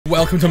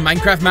Welcome to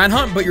Minecraft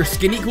Manhunt, but your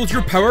skin equals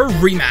your power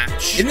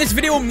rematch. In this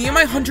video, me and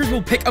my hunters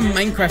will pick a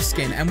Minecraft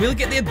skin, and we'll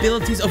get the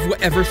abilities of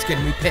whatever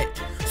skin we pick.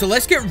 So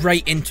let's get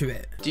right into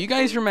it. Do you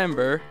guys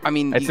remember? I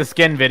mean, it's a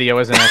skin video,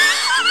 isn't it?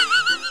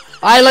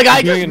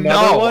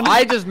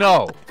 I just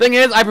know. Thing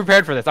is, I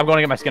prepared for this. I'm going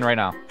to get my skin right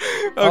now.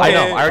 Okay,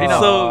 I already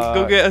know. So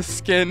go get a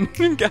skin,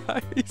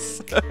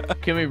 guys.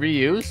 Can we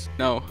reuse?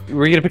 No.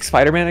 Were you gonna pick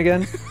Spider-Man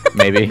again?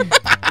 Maybe.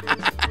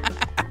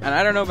 And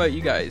I don't know about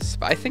you guys,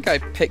 but I think I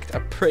picked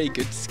a pretty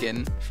good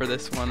skin for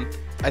this one.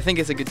 I think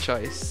it's a good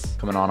choice. I'm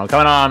coming on.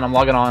 I'm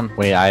logging on.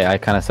 Wait, I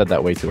kind of said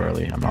that way too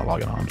early. I'm not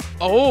logging on.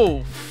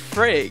 Oh,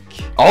 frick.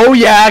 Oh,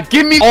 yeah.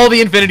 Give me all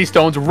the Infinity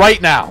Stones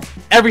right now.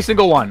 Every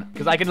single one.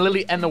 Because I can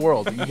literally end the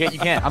world. You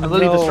can't. I'm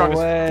literally the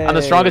strongest. Way. I'm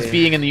the strongest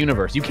being in the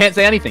universe. You can't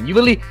say anything. You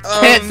literally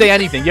can't say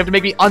anything. You have to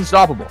make me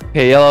unstoppable.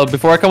 Okay, Yellow,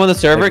 before I come on the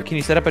server, can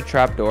you set up a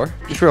trap door?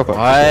 Just real quick.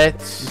 What?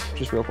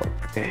 Just real quick.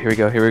 Okay, here we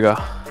go.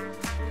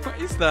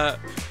 What is that?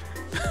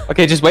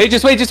 Okay, just wait.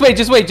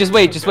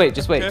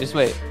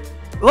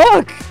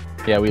 Look!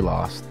 Yeah, we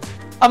lost.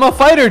 I'm a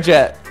fighter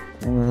jet.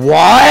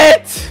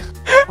 What?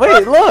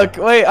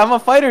 Wait, I'm a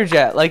fighter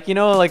jet. Like, you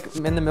know, like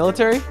in the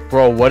military?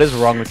 Bro, what is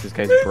wrong with this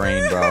guy's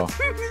brain, bro?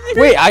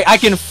 Wait, I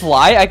can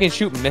fly, I can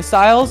shoot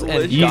missiles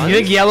and You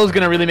think Yellow's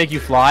gonna really make you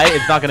fly?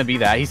 It's not gonna be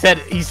that. He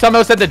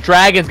somehow said the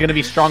dragon's gonna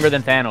be stronger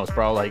than Thanos,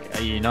 bro. Like,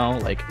 you know,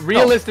 like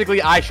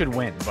realistically, I should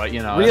win, but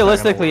you know.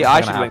 Realistically,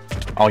 I should win.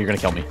 Oh, you're gonna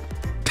kill me.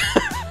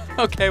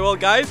 Okay, well,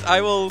 guys,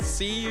 I will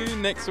see you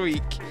next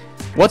week.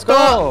 Let's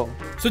go.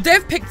 So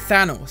Dev picked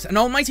Thanos, an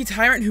almighty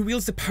tyrant who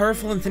wields the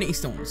powerful Infinity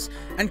Stones,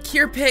 and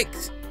Kier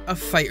picked a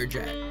fighter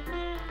jet.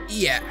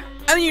 Yeah.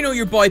 And you know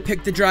your boy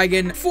picked the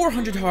dragon,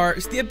 400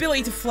 hearts, the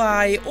ability to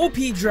fly,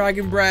 OP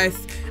dragon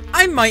breath.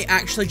 I might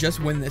actually just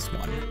win this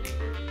one.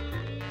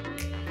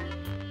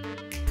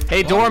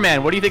 Hey,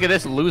 Doorman, what do you think of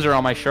this loser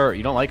on my shirt?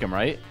 You don't like him,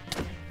 right?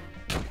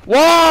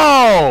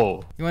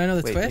 Whoa! You want to know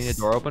the Wait, twist? do you need a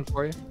door open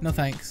for you? No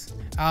thanks.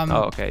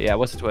 Oh, okay. Yeah,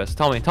 what's the twist?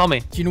 Tell me.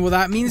 Do you know what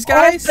that means,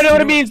 guys? I know what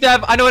it means,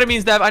 Dev. I know what it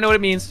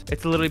means.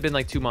 It's literally been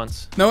like 2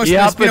 months. No, it's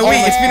been a week.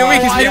 It's been a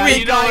week.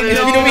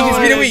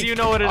 You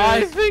know what it is.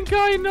 I think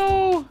I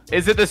know.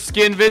 Is it the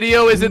skin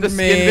video? Skin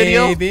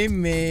video?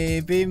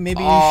 Maybe you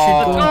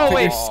should go and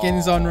put your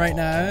skins on right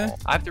now.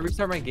 I have to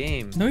restart my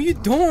game. No, you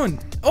don't.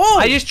 Oh!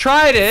 I just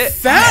tried it.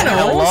 Thanos?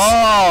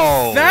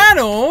 Hello.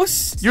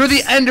 Thanos? You're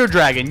the Ender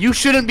Dragon. You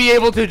shouldn't be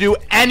able to do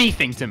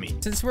anything to me.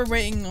 Since we're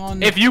waiting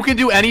on... If you can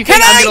do anything,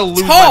 I'm gonna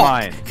lose my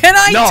mind. Can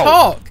I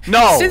talk?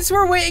 No. Since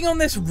we're waiting on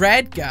this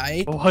red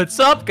guy... What's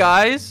up,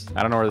 guys?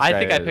 I don't know where this guy is. I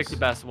think I picked the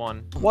best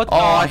one. What the? Oh,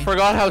 I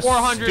forgot how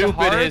 400 stupid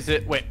hearts? is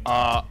it. Wait,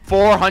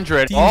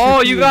 400.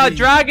 Oh, you got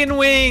dragon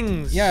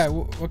wings. Yeah,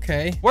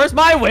 okay. Where's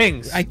my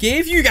wings? I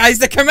gave you guys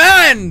the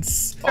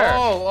commands!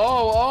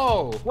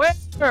 Oh. Where?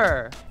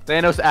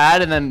 Thanos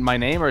add and then my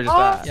name or just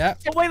that? Yeah.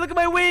 Oh, wait, look at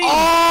my wings.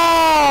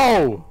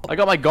 Oh! I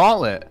got my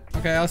gauntlet.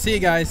 Okay, I'll see you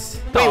guys.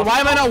 Wait, why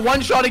am I not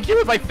one-shotting you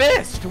with my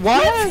fist?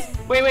 What?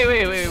 Wait.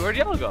 Where'd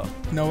Yellow go?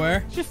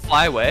 Nowhere. Just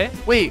fly away.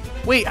 Wait,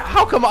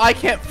 how come I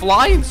can't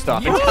fly and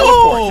stuff? And Yo!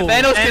 teleport?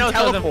 Thanos can doesn't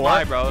teleport.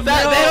 fly, bro.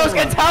 Thanos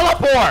can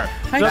teleport!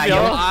 Hi,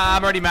 Yellow,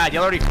 I'm already mad.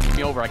 Yellow already f***ed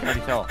me over. I can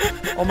already tell.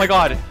 Oh my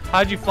god.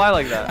 How'd you fly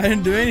like I that?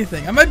 didn't do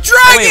anything. I'm a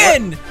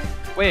dragon!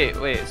 Wait.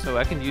 So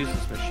I can use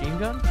this machine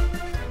gun?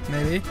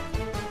 Maybe.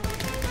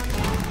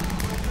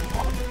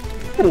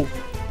 Ooh.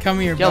 Come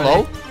here,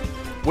 Yellow, buddy.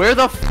 where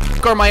the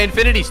f*** are my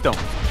Infinity Stones?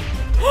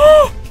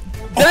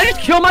 Did I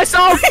just kill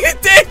myself? You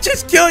did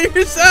just kill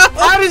yourself!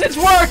 How does this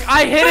work?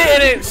 I hit it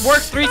and it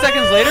works 3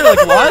 seconds later?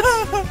 Like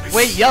what?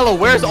 Wait, Yellow,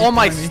 where's all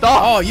my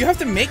stuff? Oh, you have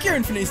to make your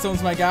Infinity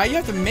Stones, my guy. You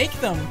have to make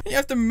them.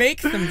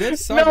 Dude.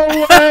 No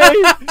way!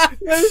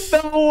 There's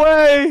no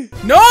way!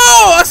 No!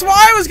 That's what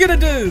I was gonna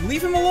do!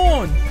 Leave him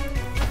alone.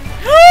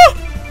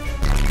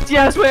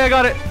 Yes, wait, I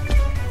got it.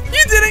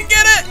 You didn't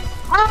get it!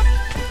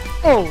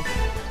 Oh!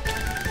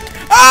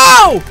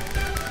 Oh!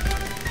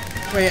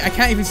 Wait, I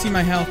can't even see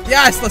my health.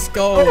 Yes, let's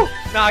go.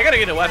 No, I gotta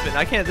get a weapon.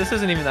 I can't. This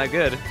isn't even that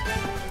good.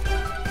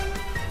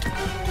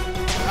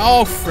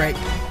 Oh, frick.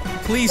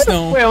 Please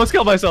no. Wait, I almost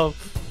killed myself.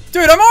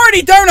 Dude, I'm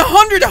already down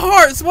 100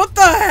 hearts. What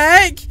the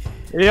heck?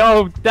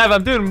 Yo, Dev,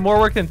 I'm doing more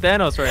work than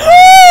Thanos right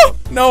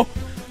No. now.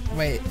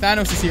 Wait,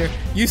 Thanos is here.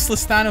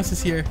 Useless Thanos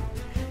is here.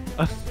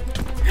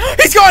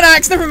 He's got an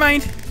axe. Never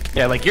mind.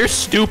 Yeah, like, you're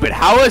stupid.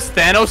 How is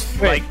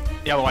Thanos, like...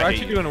 Yellow, Why I aren't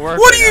hate you you. doing work?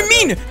 What do you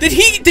mean? Did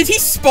he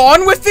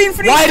spawn with the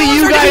Infinity Why do Stones,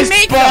 you or did he guys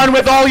make spawn them?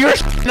 with all your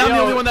sh**? I'm the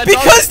only one that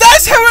Because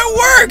that's how it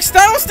works.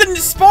 Thanos didn't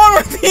spawn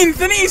with the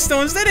Infinity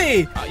Stones, did he?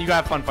 You gotta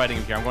have fun fighting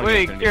him here. I'm going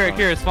Wait, to get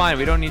Kier, it's fine.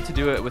 We don't need to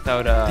do it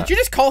without Did you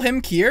just call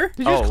him Kier?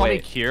 Did you just call me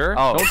wait. Kier?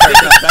 Oh. Don't try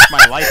to affect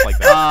my life like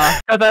that.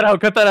 Cut that out.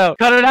 Cut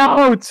it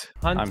out.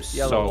 Hunt I'm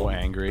Yellow. so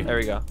angry. There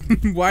we go.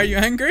 Why are you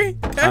angry?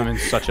 I'm in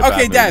such a bad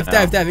Okay, mood Dev,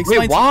 now.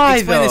 explain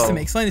why, this to though?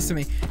 me. Explain this to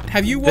me.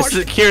 Have you watched...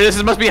 Kier,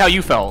 this must be how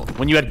you felt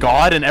when you had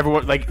God and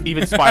everyone, like,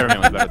 even Spider-Man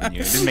was better than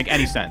you. It didn't make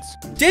any sense.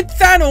 Did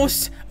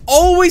Thanos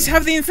always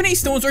have the Infinity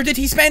Stones, or did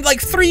he spend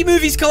like 3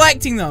 movies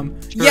collecting them?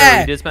 True,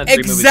 Yeah, he did spend 3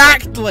 movies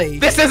exactly.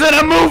 This isn't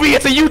a movie,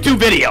 it's a YouTube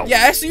video.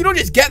 Yeah, so you don't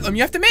just get them,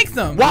 you have to make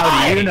them.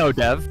 Why? Do you know,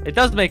 Dev? It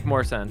does make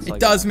more sense. It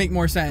does make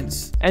more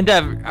sense. And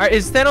Dev,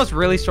 is Thanos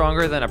really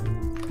stronger than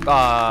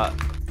a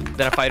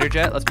fighter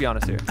jet? Let's be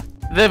honest here.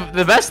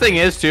 The best thing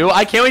is too,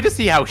 I can't wait to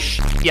see how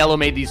Yellow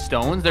made these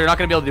stones. They're not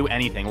gonna be able to do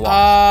anything. Watch.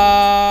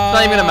 It's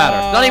not even gonna matter.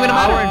 Not even gonna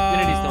matter. Our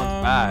Infinity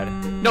Stone's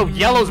bad. No,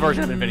 Yellow's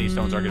version of Infinity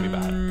Stones are gonna be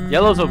bad.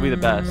 Yellow's will be the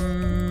best.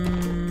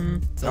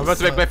 I'm about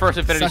to make my first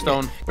Infinity Suck it.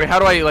 Stone. Wait, how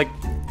do I like?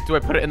 Do I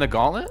put it in the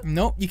gauntlet?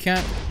 Nope, you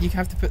can't. You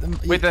have to put them.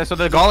 Wait, so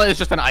the gauntlet is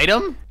just an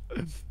item?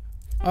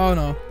 Oh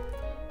no.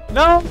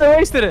 No, they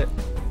wasted it.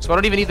 So I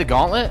don't even need the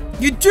gauntlet?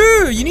 You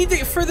do. You need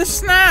it for the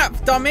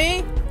snap,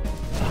 dummy.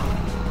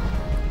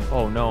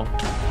 Oh no.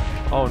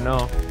 Oh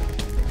no.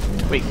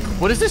 Wait,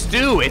 what does this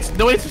do? It's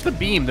just a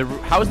beam.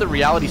 How is the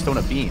reality stone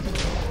a beam?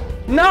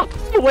 No,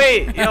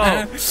 wait,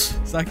 yo.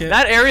 Suck it.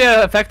 That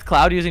area effect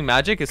cloud using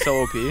magic is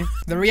so OP.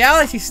 The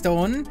reality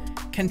stone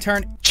can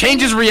turn.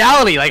 Changes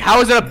reality. Like,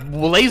 how is it a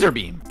laser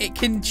beam? It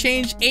can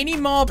change any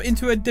mob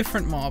into a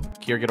different mob.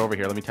 Here, get over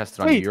here. Let me test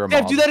it on Wait, your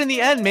yeah, mob. do that in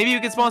the end. Maybe you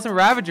can spawn some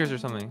Ravagers or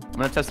something. I'm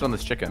gonna test it on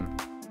this chicken.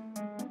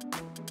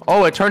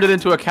 Oh, it turned it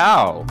into a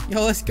cow.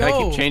 Yo, let's go. Can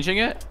I keep changing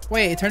it?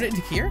 Wait, it turned it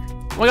into Kier?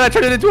 Oh my god, I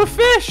turned it into a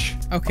fish.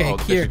 Okay, Oh,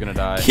 the fish Kier. is gonna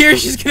die.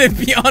 Kier's just gonna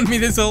be on me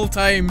this whole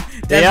time.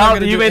 Dad's not Yeah,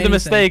 gonna you do made the anything.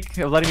 mistake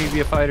of letting me be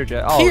a fighter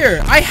jet. Oh. Kier,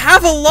 I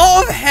have a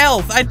lot of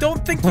health. I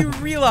don't think you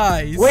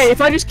realize. Wait, if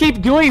I just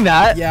keep doing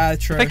that. Yeah,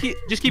 true. If I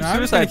just keep No, I'm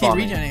just gonna suicide keep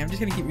bombing. regenning. I'm just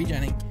gonna keep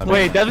regenning.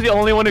 Wait, Dev's the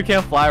only one who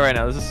can't fly right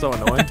now. This is so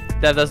annoying.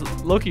 Dev, that's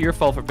Loki your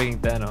fault for picking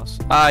Thanos.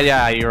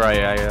 Yeah, you're right.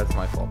 Yeah, that's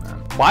my fault, man.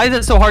 Why is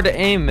it so hard to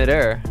aim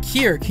midair?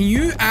 Kier, can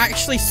you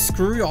actually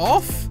screw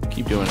off?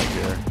 Keep doing it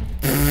here.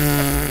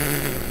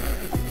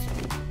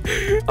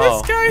 This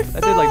Oh, guy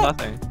that did like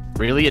nothing.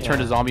 Really? It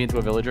turned a zombie into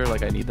a villager?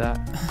 Like, I need that?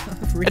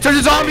 Really? It turned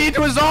a zombie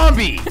into a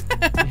zombie!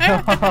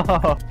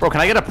 Bro, can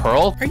I get a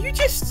pearl? Are you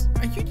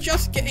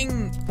just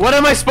getting? What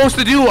am I supposed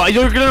to do?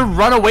 You're gonna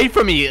run away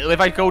from me if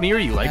I go near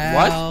you. Like,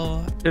 what?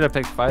 Well, Should have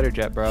picked fighter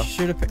jet, bro.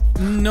 should have picked.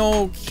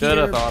 No, Should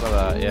have Kier, thought of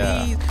that,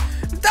 yeah. please.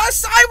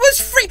 I was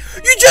free.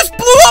 You just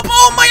blew up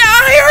all my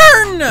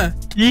iron.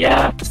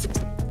 Yeah.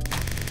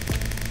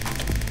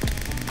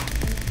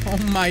 Oh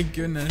my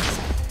goodness.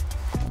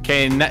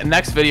 Okay,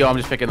 next video, I'm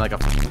just picking like a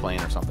plane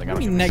or something. I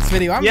don't give a Next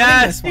video. I'm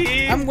Yes, winning this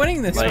Steve. one. I'm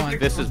winning this Like, one.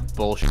 this is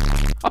bullshit.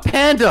 A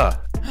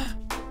panda!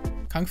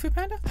 Kung Fu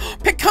Panda?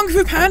 Pick Kung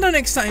Fu Panda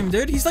next time,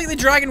 dude. He's like the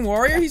Dragon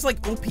Warrior. He's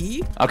like OP.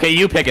 Okay,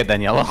 you pick it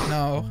then, Yellow.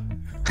 No.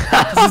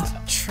 This is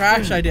a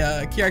trash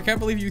idea. Kier, I can't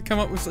believe you come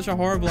up with such a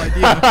horrible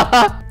idea.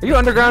 Are you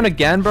underground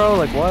again, bro?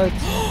 Like what?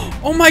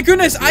 Oh my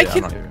goodness, I Yeah, I'm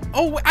can. not even-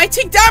 Oh, I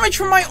take damage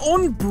from my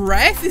own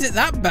breath? Is it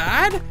that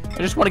bad? I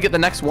just want to get the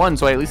next one,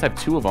 so I at least have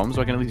 2 of them,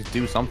 so I can at least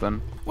do something.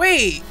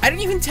 Wait, I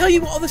didn't even tell you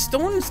what all the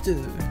stones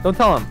do. Don't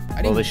tell him. I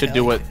Well, didn't they should tell do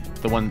you. what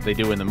the one they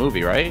do in the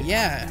movie, right?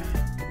 Yeah.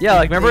 Yeah,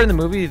 like remember in the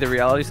movie, the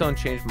reality stone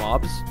changed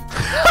mobs?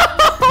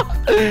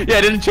 Yeah,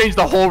 it didn't change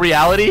the whole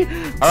reality.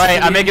 All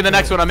right, I'm making the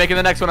next one. I'm making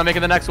the next one. I'm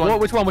making the next one. What,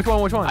 which one? Which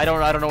one? Which one? I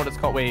don't know what it's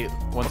called. Wait,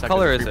 one second.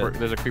 color There's a is creeper- it?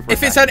 There's a creeper.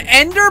 If it's an attacking.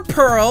 ender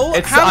pearl,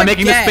 I'm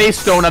making the space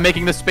stone. I'm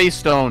making the space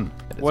stone.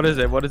 What is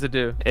it? What does it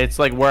do? It's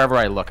like wherever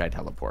I look, I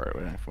teleport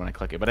when I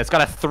click it. But it's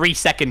got a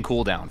 3-second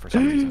cooldown for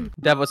some reason.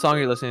 Dev, what song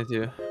are you listening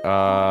to?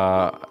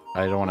 I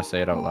don't want to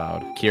say it out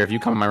loud. Kier, if you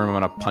come in my room, I'm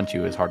gonna punch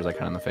you as hard as I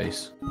can in the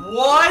face.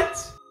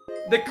 What?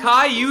 The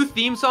Caillou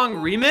theme song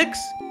remix?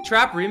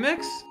 Trap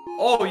remix?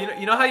 Oh,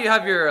 you know how you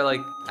have your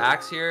like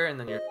axe here and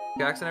then your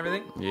axe and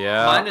everything?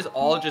 Yeah. Mine is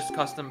all just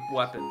custom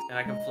weapons and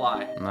I can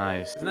fly.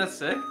 Nice. Isn't that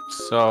sick?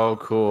 So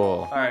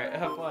cool. All right,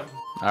 have fun.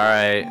 All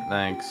right,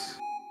 thanks.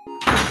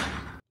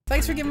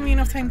 Thanks for giving me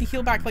enough time to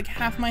heal back like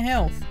half my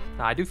health.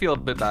 Nah, I do feel a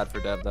bit bad for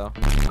Dev though.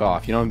 Fuck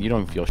off. You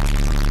don't feel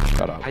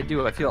shut up. I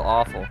do. I feel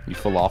awful. You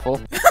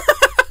falafel?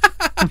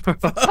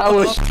 That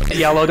was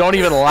Yellow. Don't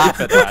even laugh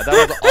at that.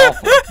 That was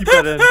awful. Keep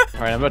that in.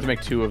 All right, I'm about to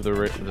make 2 of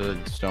the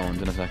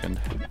stones in a second.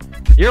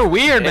 You're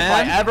weird, If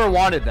I man. ever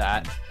wanted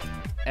that,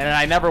 and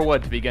I never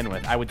would to begin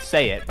with, I would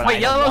say it. But I Wait,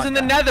 don't Yellow's want in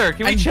the that. nether.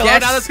 Can we And chill out? Now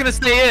guess- that's gonna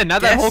stay in. Now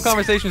that whole guess-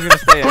 conversation's gonna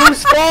stay in.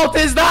 Whose fault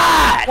is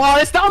that? Well,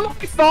 it's not my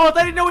fault.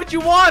 I didn't know what you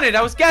wanted.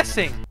 I was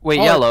guessing. Wait,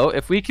 Oh, Yellow,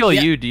 if we kill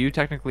yeah. you, do you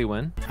technically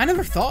win? I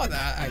never thought of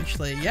that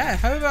actually. Yeah,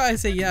 how about I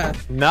say yeah?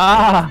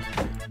 Nah.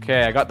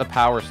 Okay, I got the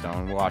power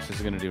stone. Watch, this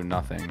is gonna do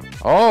nothing.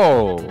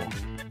 Oh,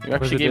 you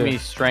actually it gave do? me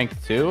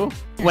strength 2?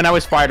 When I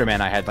was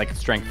Spider-Man, I had like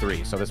strength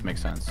 3, so this makes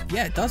sense.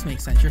 Yeah, it does make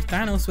sense. You're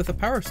Thanos with a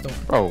power stone.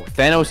 Bro,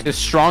 Thanos is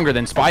stronger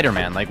than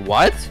Spider-Man. Like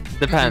what?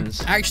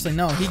 Depends. Actually,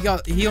 no.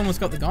 He almost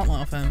got the gauntlet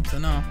off him, so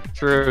no.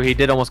 True, he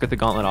did almost get the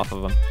gauntlet off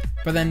of him.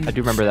 But then I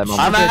do remember that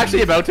moment. I'm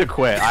actually about to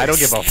quit. I don't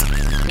give a.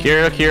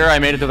 Kira, I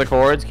made it to the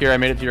cords. Kira, I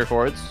made it to your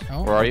cords.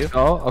 Oh. Where are you?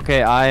 Oh,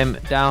 okay, I'm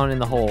down in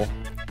the hole.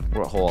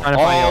 What hole? Trying to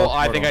find Oh, your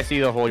I think portal. I see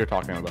the hole you're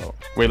talking about.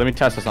 Wait, let me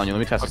test this on you. Let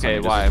me test this on Okay,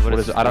 you. why? What What is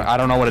is it? this I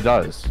don't know what it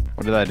does.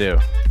 What did that do?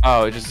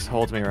 Oh, it just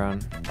holds me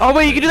around. Oh,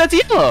 wait, you can do that to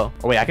Yellow.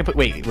 Oh wait, I can put.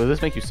 Wait, will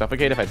this make you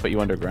suffocate if I put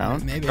you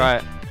underground? maybe. Try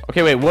it.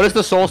 Okay, wait. What does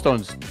the soul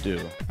stones do?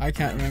 I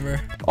can't remember.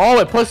 Oh,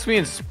 it puts me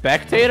in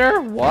spectator?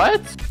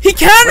 What? He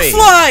can Wait.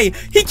 fly!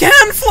 He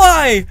can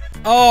fly!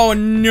 Oh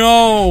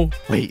no!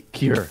 Wait,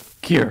 Kier.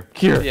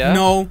 Yeah.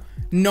 No.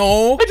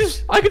 No.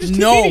 I could just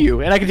No. TP to you,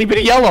 and I could TP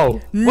to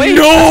yellow. Wait,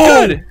 no!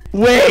 that's good.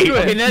 Wait. Do it.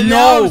 Okay, now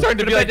No. I'm starting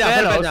to be like Put it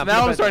back down, put it Thanos. back down, Now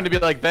put I'm it starting to be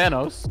like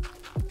Thanos.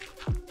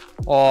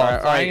 Oh, All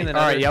right, flying in the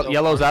nether is so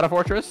Yellow's fun. out of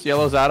fortress.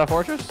 Yellow's out of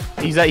fortress.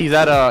 He's at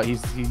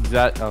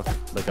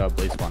like a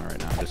blaze spawner right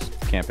now, just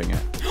camping it.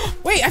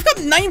 Wait, I've got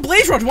 9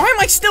 blaze rods. Why am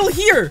I still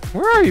here?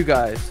 Where are you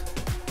guys?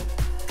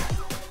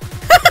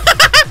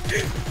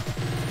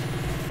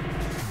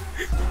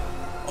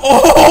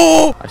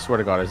 Oh! I swear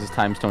to God, is this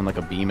time stone like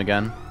a beam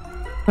again?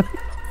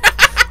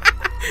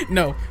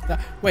 No.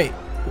 Wait.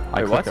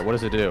 I Wait, clicked what? it. What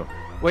does it do?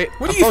 Wait,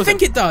 What I'm do you frozen.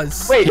 think it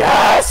does? Wait,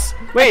 Yes!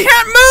 wait.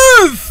 Can't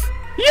move!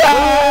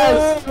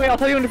 Yes! Wait, I'll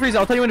tell you when to freeze.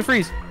 I'll tell you when to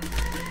freeze.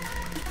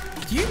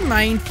 Do you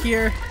mind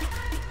here?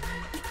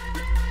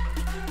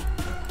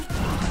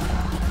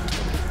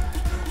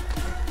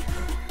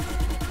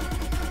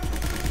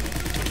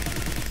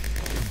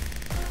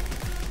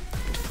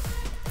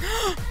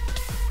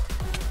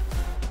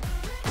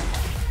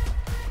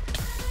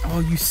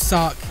 Oh, you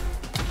suck.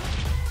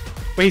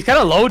 Wait, he's kind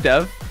of low,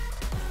 Dev.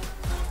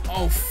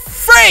 Oh,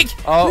 freak!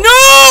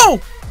 Oh.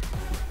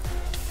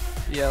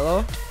 No!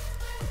 Yellow.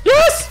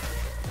 Yes!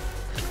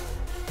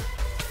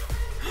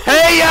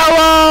 Hey,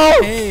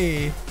 Yellow!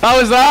 Hey. How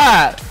was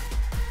that?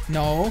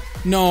 No.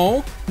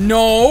 No.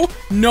 No.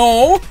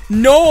 No.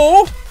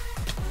 No.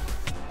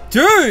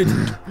 Dude!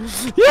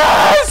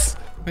 Yes!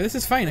 Wait, this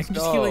is fine. I can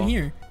just heal in go.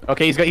 here.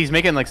 Okay, he's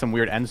making like some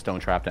weird endstone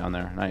trap down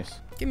there. Nice.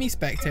 Give me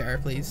spectator,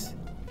 please.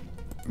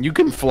 You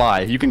can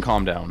fly. You can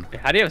calm down.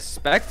 How do you have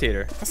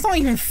spectator? That's not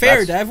even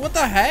fair, That's- Dev. What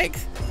the heck?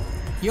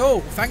 Yo,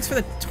 thanks for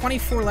the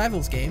 24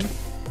 levels game.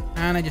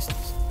 And I just...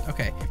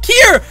 Okay.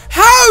 Kier!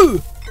 How?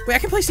 Wait, I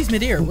can place these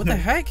mid-air. What the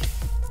heck?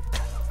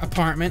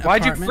 Apartment.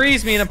 Why'd you apartment.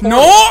 freeze me in a portal?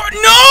 No!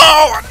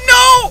 No!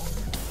 No!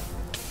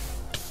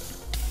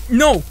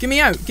 No! Get me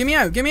out! Get me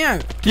out! Get me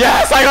out!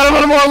 Yes, I got him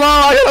on more low.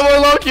 I got him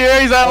more low here.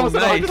 He's out. Almost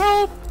at nice. 100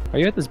 health. Are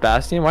you at this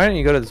bastion? Why didn't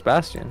you go to this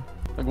bastion?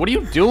 Like, what are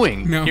you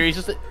doing? No. Here, he's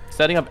just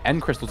setting up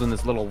end crystals in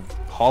this little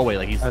hallway.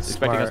 Like he's That's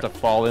expecting smart. us to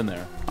fall in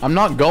there. I'm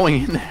not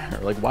going in there.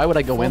 Like, why would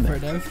I go in Fall for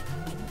there? it, Dev.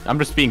 I'm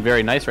just being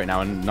very nice right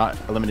now and not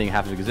eliminating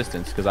half of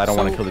existence because I don't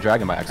want to So, kill the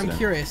dragon by I'm accident.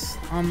 curious.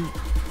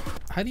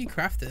 How do you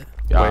craft it?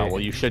 Yeah, Wait.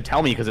 well, you should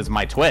tell me because it's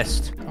my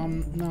twist.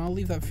 No, I'll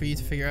leave that for you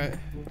to figure out.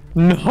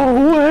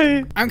 No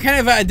way. I'm kind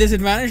of at a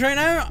disadvantage right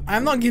now.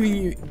 I'm not giving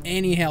you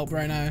any help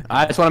right now.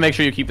 I just want to make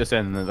sure you keep this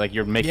in. Like,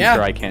 you're making Yeah.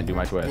 sure I can't do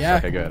my twist. Yeah.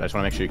 Okay, good. I just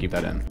want to make sure you keep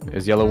that in.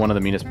 Is Yellow one of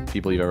the meanest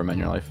people you've ever met in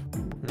your life?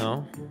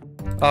 No.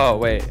 Oh,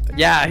 wait.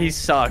 Yeah, he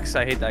sucks.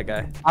 I hate that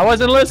guy. I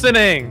wasn't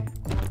listening.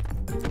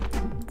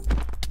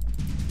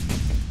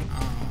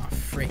 Oh,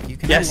 freak. You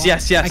can Yes,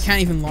 yes, yes. I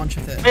can't even launch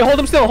with it. Hey, hold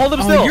him still. Hold him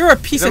Oh, still. you're a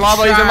piece He's in of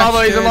lava, trash, he's in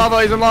lava, he's in dude.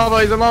 lava, he's in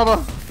lava, he's in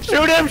lava.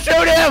 Shoot him,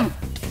 shoot him!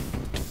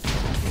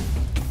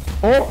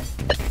 Oh,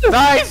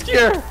 nice,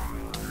 Kier!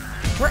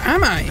 Where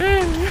am I?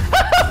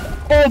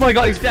 Oh my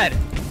god, he's dead.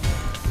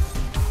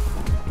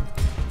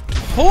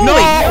 Holy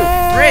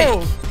No!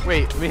 frick!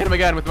 Wait, let me hit him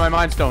again with my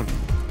Mind Stone.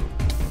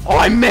 Oh,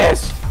 I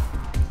missed!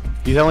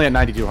 He's only at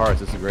 92 hearts.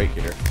 This is great,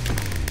 Kier.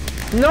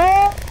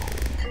 No.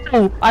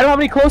 Oh, I don't have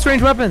any close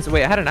range weapons.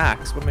 Wait, I had an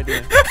axe. What am I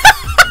doing?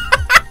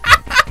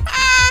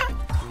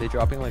 Are they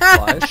dropping like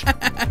flies?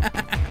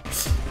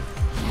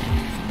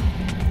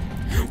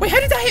 Wait, how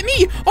did that hit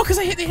me? Oh, because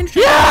I hit the hinge.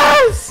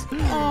 Yes!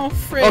 Oh,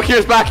 frick. Oh,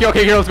 Kier's back.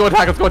 Okay, here, let's go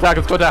attack, let's go attack,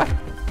 let's go attack.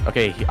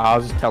 Okay,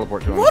 I'll just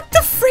teleport to him. What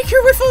the frick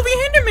are with all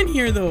the Endermen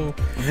here, though?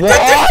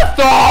 What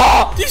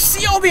the? Do you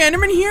see all the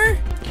Endermen here?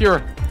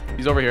 Kier,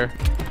 he's over here.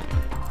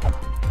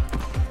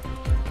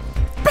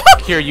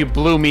 Kier, you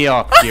blew me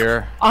up,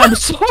 Kier. I'm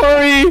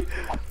sorry.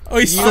 Oh,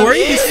 he's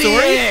sorry? He's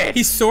sorry? idiot!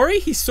 He's sorry?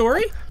 He's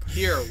sorry?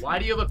 Here, why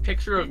do you have a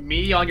picture of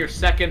me on your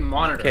second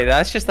monitor? Okay,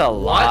 that's just a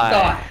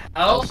lie.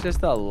 hell? That's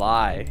just a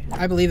lie.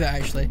 I believe it,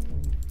 actually.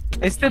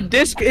 It's the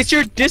It's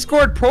your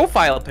Discord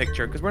profile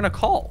picture because we're in a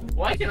call.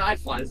 Why can I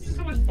fly? This is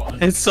so much fun.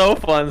 It's so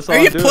fun. That's all Are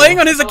I'm you doing. playing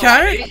on his Oh, I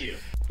account? hate you.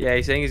 Yeah,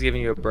 he's saying he's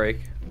giving you a break.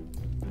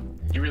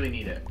 You really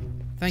need it.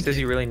 Thank Says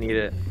you. you really need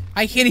it.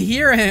 I can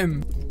hear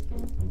him.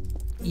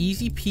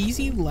 Easy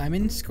peasy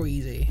lemon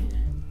squeezy.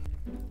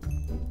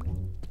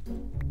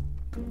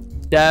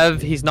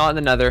 Dev, he's not in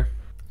the nether.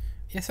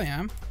 Yes, I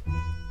am.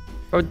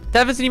 Bro,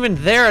 Dev isn't even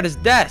there at his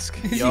desk.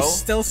 Is Yo. he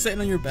still sitting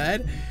on your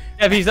bed?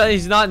 Dev,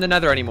 he's not in the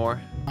nether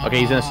anymore. Okay,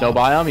 he's in a snow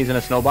biome. He's in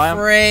a snow biome.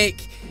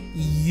 Frick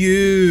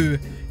you.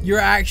 You're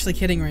actually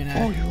kidding right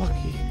now. Oh, you're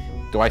lucky.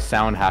 Do I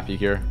sound happy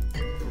here?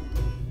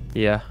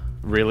 Yeah.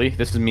 Really?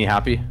 This is me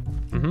happy?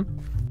 Mm-hmm.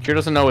 Kier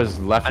doesn't know his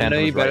left I hand know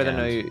from you his better right than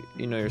hand.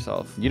 you know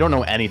yourself. You don't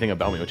know anything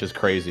about me, which is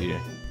crazy.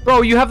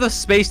 Bro, you have the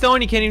space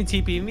stone. You can't even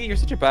TP me. You're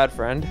such a bad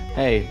friend.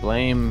 Hey,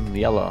 blame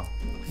Yellow.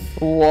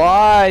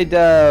 Why,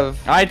 Dev?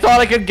 I thought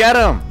I could get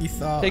him. You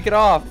thought. Take it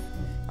off.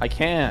 I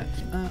can't.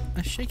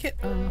 Shake it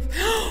off.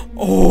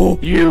 Oh.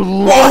 You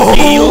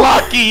lucky,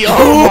 lucky.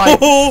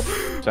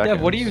 Oh my.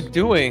 Dev, what are you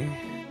doing?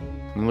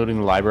 I'm looting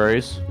the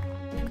libraries.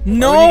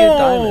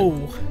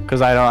 No!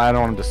 Because I don't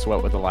want him to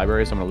sweat with the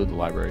libraries, so I'm gonna loot the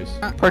libraries.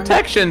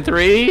 Protection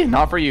 3,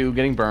 not for you,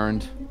 getting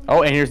burned.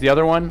 Oh, and here's the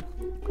other one.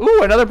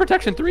 Ooh, another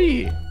protection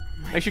 3.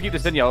 Make sure you keep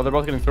this in yellow. They're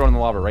both getting thrown in the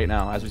lava right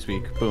now as we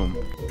speak. Boom.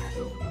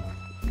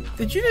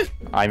 Did you just...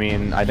 I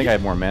mean, I think I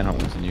have more manhunt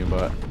ones than you,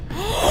 but...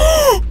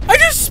 I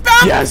just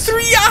spammed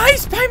 3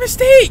 eyes by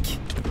mistake!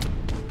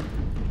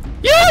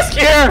 Yes,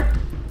 Kier!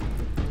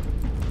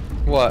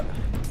 What?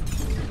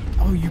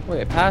 Oh, you...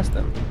 Wait, I passed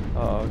them.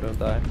 Oh, don't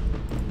die.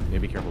 Yeah,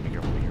 be careful, be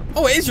careful, be careful.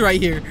 Oh, it is right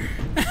here.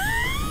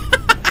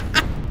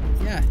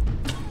 Yeah.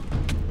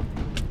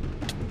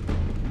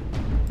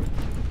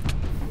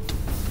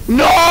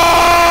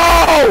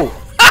 No!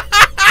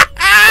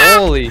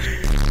 Holy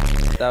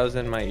that was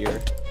in my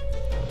ear.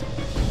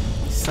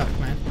 You suck,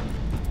 man.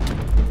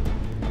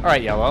 All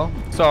right, Yellow.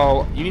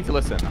 So you need to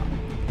listen.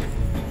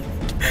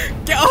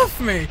 Get off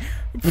me!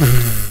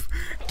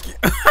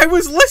 I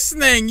was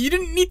listening. You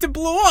didn't need to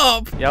blow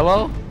up.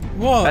 Yellow?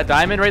 What? That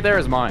diamond right there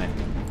is mine.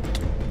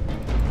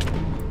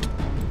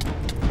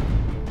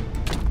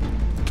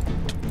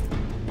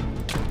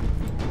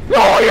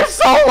 Oh, you're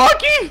so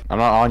lucky! I'm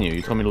not on you.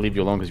 You told me to leave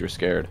you alone because you're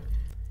scared.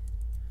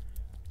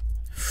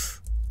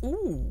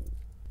 Ooh.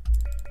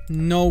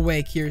 No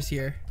way Kier's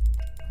here.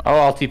 Oh,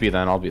 I'll TP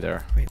then. I'll be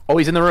there. Wait. Oh,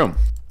 he's in the room.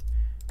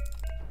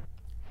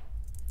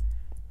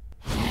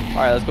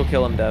 Alright, let's go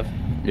kill him, Dev.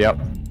 Yep.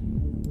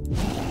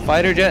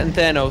 Fighter jet and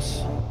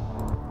Thanos.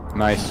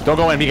 Nice. Don't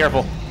go in. Be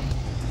careful.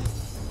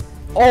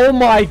 Oh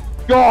my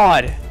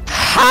god!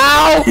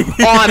 How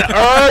on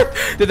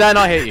earth did that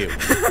not hit you?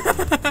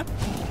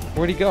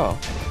 Where'd he go?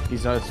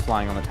 He's just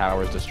flying on the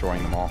towers,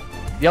 destroying them all.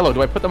 Yellow,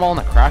 do I put them all on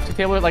the crafting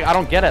table? Like, I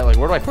don't get it. Like,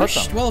 where do I put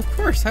them? Well, of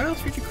course. How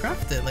else would you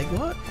craft it? Like,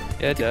 what?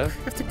 Yeah, Dev.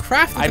 You have to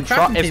craft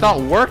it. It's not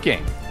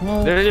working.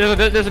 Well,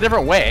 There's a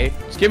different way.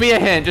 Just give me a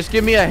hint. Just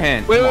give me a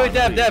hint. Wait, Come wait, on,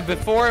 Dev, please.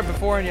 Dev.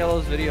 Before in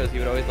Yellow's videos, he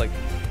would always like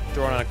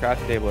throw it on a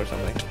crafting table or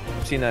something.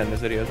 I've seen that in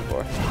his videos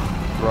before.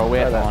 Throw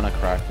it on a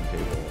crafting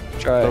table.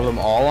 Try Throw it. them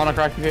all on a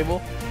crafting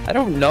table? I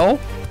don't know.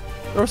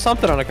 There was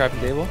something on a crafting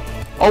table.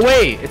 Oh,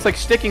 wait. It's like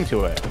sticking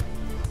to it.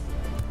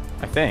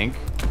 I think.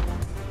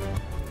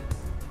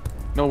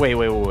 No, wait.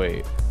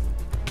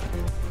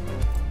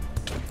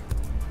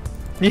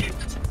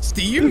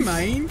 do you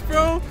mind,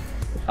 bro?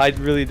 I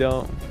really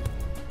don't.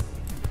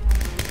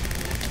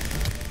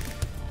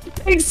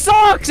 It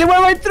sucks! It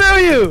went right through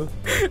you!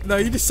 No,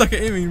 you just suck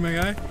at aiming, my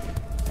guy.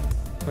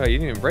 Oh, you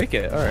didn't even break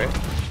it. Alright.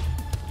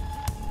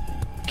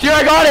 Kier,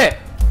 I got it!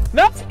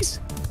 Nice!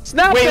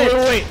 Snap Wait, it!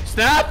 wait.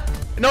 Snap?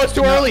 No, it's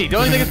too early.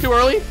 Don't you think it's too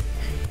early?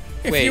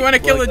 If Wait, you want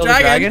to kill will the it kill the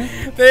dragon,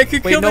 dragon? they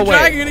could Wait, kill no the way.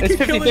 dragon. It It's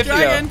could kill the 50-50 though.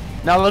 dragon.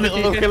 Now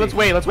let's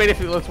wait. Let's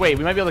wait.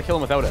 We might be able to kill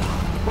him without it.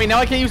 Wait, now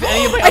I can't use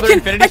any of my other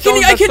infinity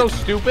stones? That's so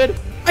stupid.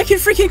 I can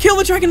freaking kill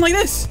the dragon like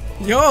this.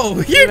 Yo,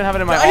 You even have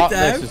it in my died,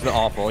 This Dev. is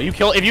awful. If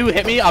you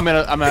hit me, I'm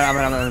gonna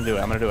do it.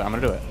 I'm gonna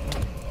do it.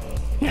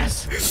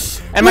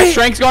 Yes. And my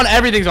strength's gone,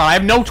 everything's gone. I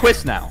have no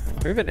twist now.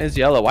 Riven is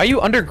yellow. Why are you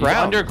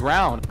underground? He's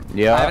underground. I have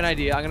Yeah. an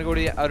idea. I'm gonna go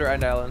to the outer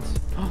end islands.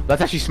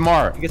 That's actually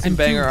smart. Get some And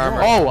banger do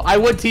armor. Oh, I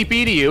would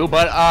TP to you,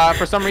 but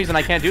for some reason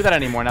I can't do that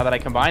anymore now that I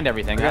combined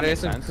everything. I That gotta get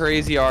makes some sense.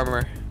 crazy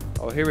armor.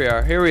 Oh, here we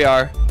are. Here we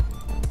are.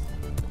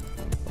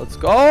 Let's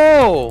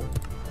go.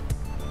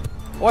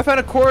 Oh, I found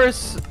a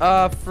chorus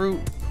fruit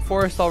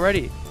forest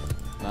already.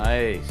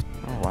 Nice.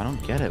 Oh, I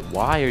don't get it.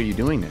 Why are you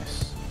doing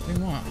this? What do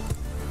you want?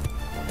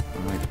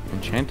 I'm like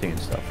enchanting and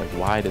stuff. Like,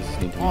 why does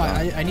this need to be Oh,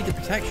 done? I need the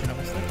protection,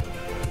 obviously.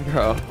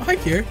 Bro. Oh, hi,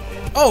 Kier.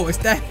 Oh, it's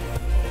that.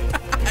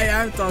 I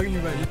am talking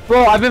about you.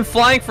 Bro, I've been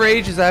flying for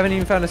ages. I haven't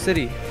even found a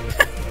city.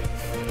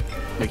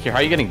 Like, here, how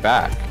are you getting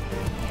back?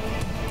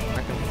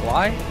 I can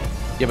fly?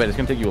 Yeah, but it's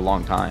gonna take you a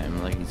long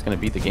time. Like, he's gonna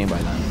beat the game by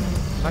then.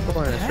 I'm not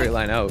going in a straight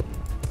line out.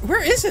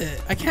 Where is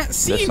it? I can't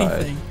see This side.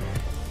 anything.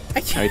 I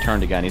Now he can't.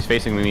 turned again. He's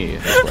facing me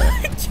this way.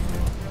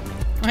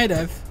 Hi,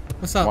 Dev.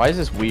 What's up? Why is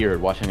this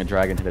weird watching a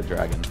dragon hit a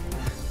dragon?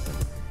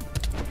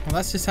 Well,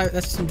 that's just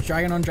some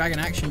dragon on dragon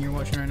action you're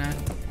watching right now.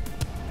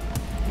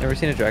 Never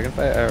seen a dragon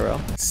fight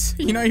IRL.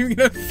 You're not even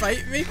gonna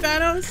fight me,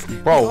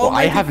 Thanos? Bro, I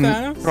Almighty haven't.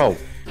 Thanos? Bro,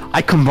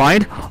 I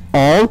combined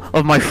all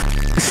of my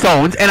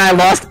stones and I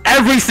lost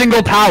every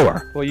single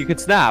power. Well, you could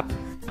snap.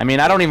 I mean,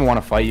 I don't even want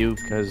to fight you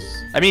because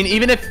I mean,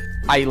 even if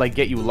I like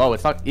get you low,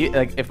 it's not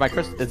like if my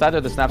crystal. It's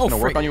either the snap's gonna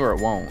work frick. on you or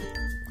it won't.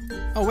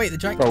 Oh wait, the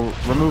dragon. Bro,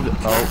 remove it.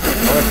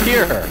 Oh, it's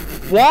here.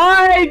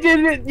 Why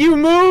didn't you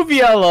move,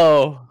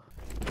 yellow?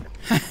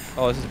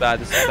 Oh, this is bad.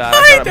 This is bad.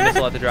 I thought I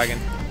missile at the dragon.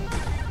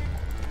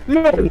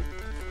 No.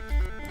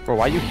 Bro,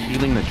 why are you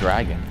healing the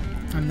dragon?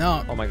 I'm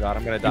not. Oh my god,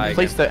 I'm gonna die. You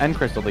placed the end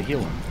crystal to heal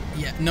him.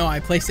 Yeah, no, I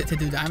placed it to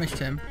do damage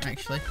to him,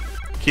 actually.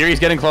 Kiri's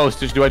getting close.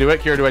 Just do I do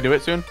it? Kira, do I do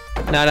it soon?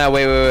 No,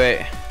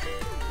 wait.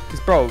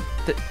 Bro,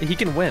 he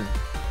can win.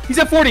 He's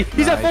at 40.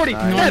 He's at 40.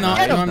 Nice, No, nice, I'm not.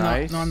 nice, No, I'm not.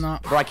 nice. No, I'm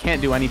not. Bro, I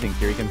can't do anything.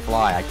 Kiri can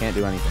fly. I can't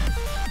do anything.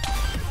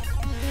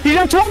 He's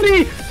at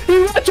 20.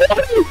 He's at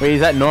 20. Wait,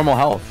 he's at normal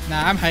health.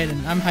 Nah, I'm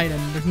hiding.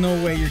 There's no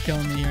way you're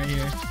killing me right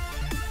here.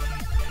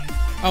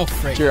 Oh,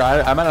 frick.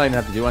 Kira, I might not even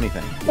have to do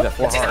anything. He's at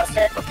 4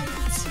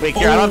 hearts. Wait,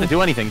 Kier, I don't have to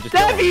do anything. Just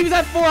Dev, go. he was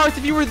at 4 hearts.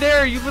 If you were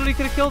there, you literally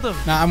could have killed him.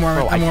 Nah, I'm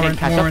warming. Bro, I I'm warming.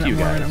 can't catch up to you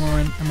guys.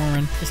 I'm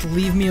warming. Just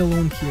leave me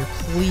alone here,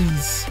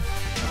 please.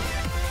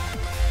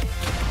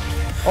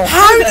 Oh,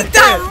 How did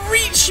that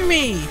reach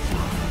me?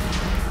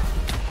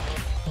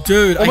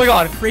 Dude, Oh my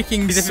god.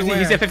 freaking He's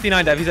at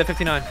 59, Dev. He's at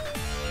 59.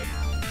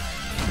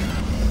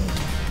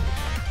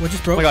 What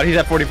just Oh broke? my god, he's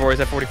at 44. He's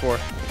at 44.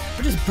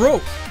 What just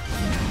broke?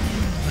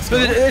 Let's go.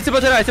 It's about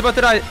to die. It's about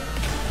to die.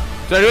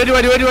 Do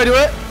I do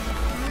it?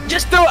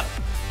 Just do it.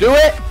 Do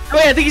it.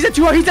 Wait, I think he's at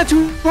 2 hearts. He's at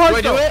 2 hearts. Do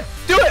I do it?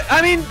 Do it.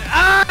 I mean,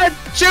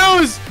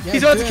 choose. Yeah,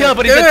 he's about do to kill, it.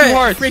 but he's Do at 2 it.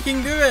 hearts.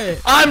 Freaking do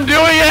it. I'm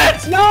doing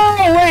it.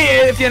 No,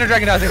 wait. If the Ender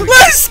Dragon dies,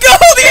 Let's go!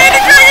 The Ender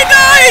Dragon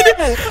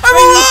died! I'm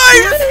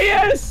alive!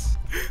 Yes.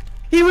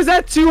 He was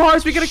at 2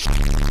 hearts. We could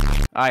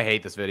have. I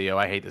hate this video.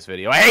 I hate this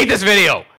video. I hate this video.